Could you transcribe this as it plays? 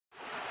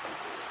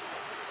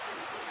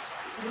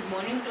Good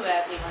morning to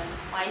everyone.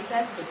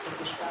 Myself Dr.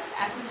 Pushpa,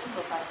 Assistant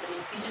Professor in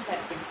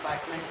Physiotherapy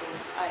Department of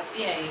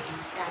RPIIT,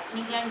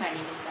 Technical and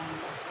Medical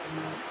Campus,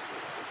 Kannur.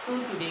 So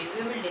today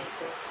we will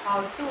discuss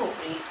how to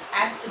operate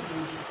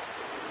SWD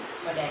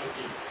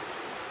modality.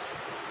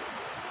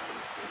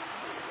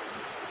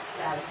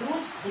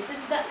 This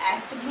is the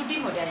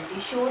SWD modality,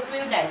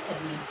 short-wave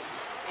diathermy,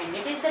 and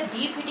it is the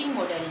deep hitting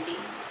modality,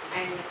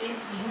 and it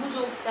is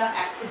use of the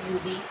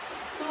SWD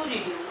to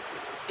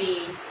reduce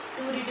pain,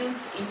 to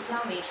reduce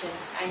inflammation,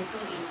 and to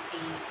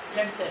increase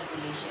blood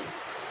circulation.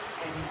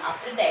 And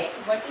after that,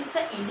 what is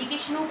the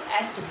indication of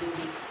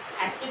SWD?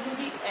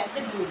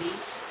 SWD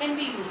can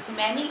be used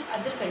many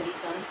other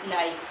conditions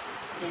like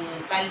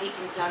pelvic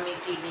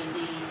inflammatory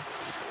disease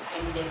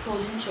and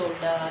frozen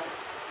shoulder,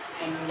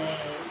 and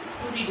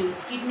to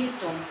reduce kidney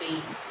stone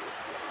pain.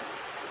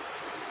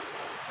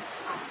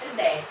 After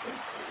that,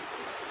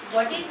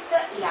 what is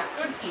the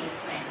electrode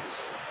placement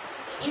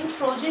in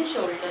frozen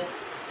shoulder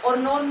or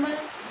normal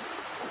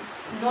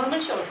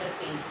shoulder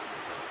pain?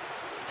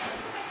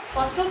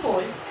 First of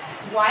all,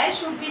 wire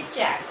should be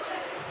checked.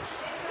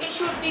 It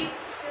should be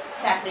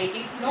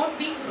separated, not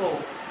be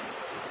cross.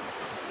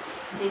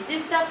 This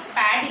is the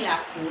pad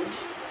electrode.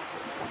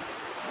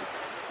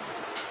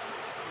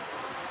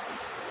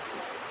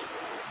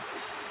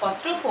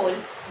 First of all,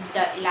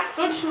 the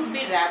electrode should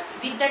be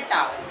wrapped with the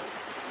towel.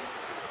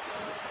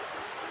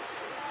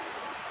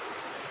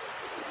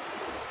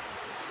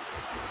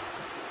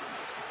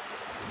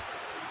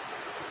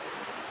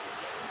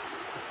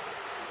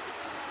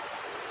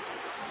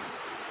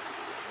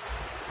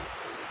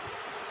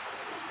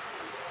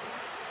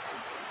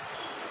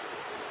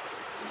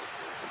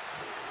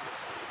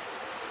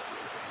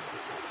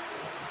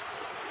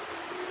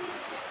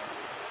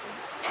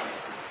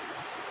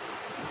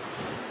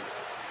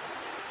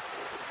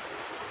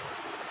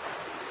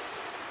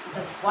 The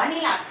one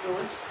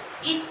electrode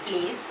is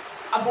placed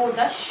above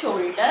the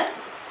shoulder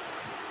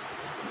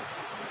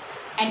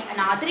and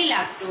another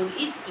electrode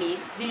is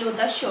placed below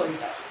the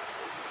shoulder.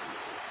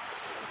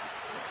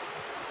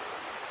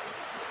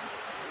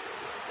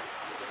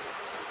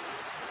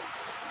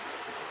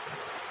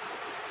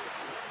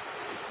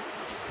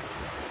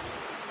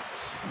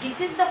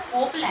 This is the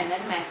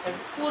coplanar method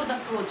for the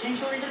frozen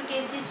shoulder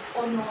cases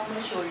or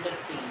normal shoulder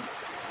pain.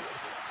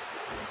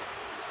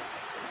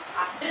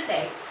 After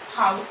that,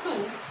 how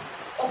to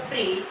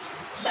operate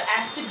the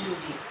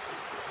SWD.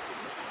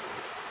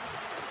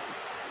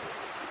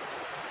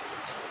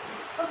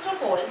 First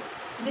of all,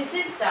 this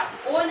is the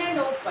on and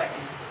off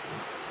button.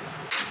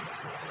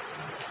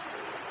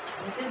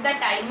 This is the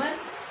timer.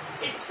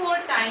 It's for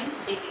time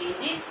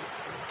decreases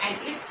and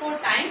it's for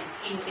time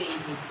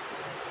increases.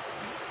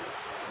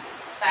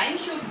 Time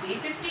should be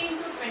 15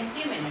 to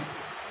 20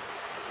 minutes.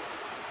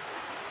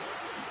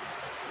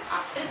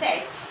 After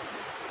that,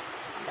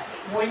 the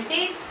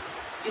voltage,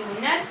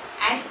 tuner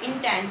and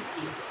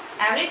intensity,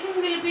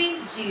 everything will be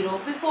 0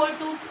 before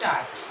to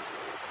start.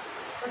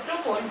 First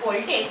of all,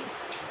 voltage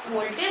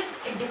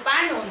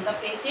depend on the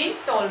patient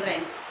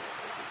tolerance.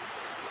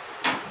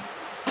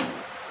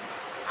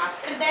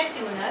 After that,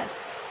 tuner,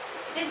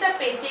 it is the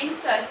patient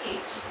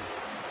circuit.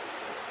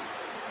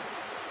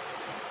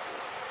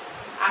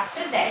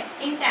 After that,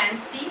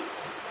 intensity,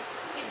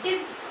 it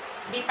is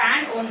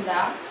depend on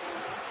the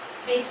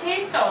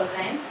patient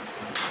tolerance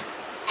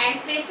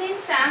and patient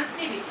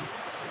sensitivity.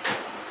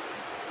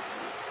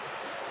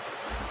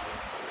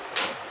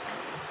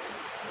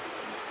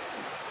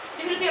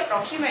 It will be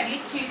approximately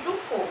 3 to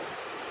 4.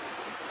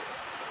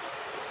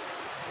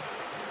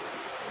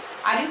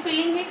 Are you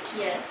feeling it?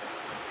 Yes.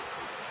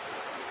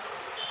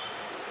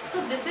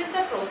 So this is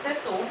the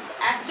process of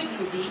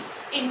SWD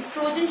in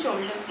frozen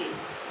shoulder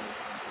case.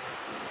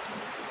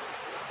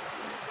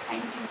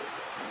 Thank you.